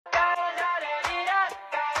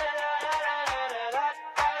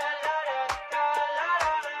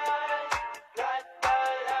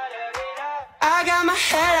my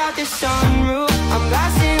head out the sunroof, I'm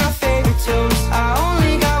blasting our favorite tunes. I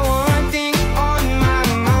only got one thing on my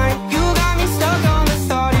mind. You got me stuck on the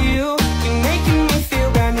thought of you. You're making me feel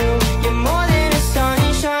brand new. You're more than a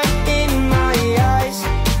sunshine in my eyes.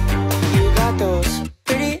 You got those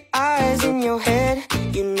pretty eyes in your head,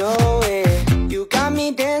 you know it. You got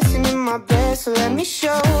me dancing in my bed, so let me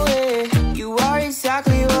show it. You are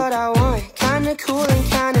exactly what I want, kinda cool and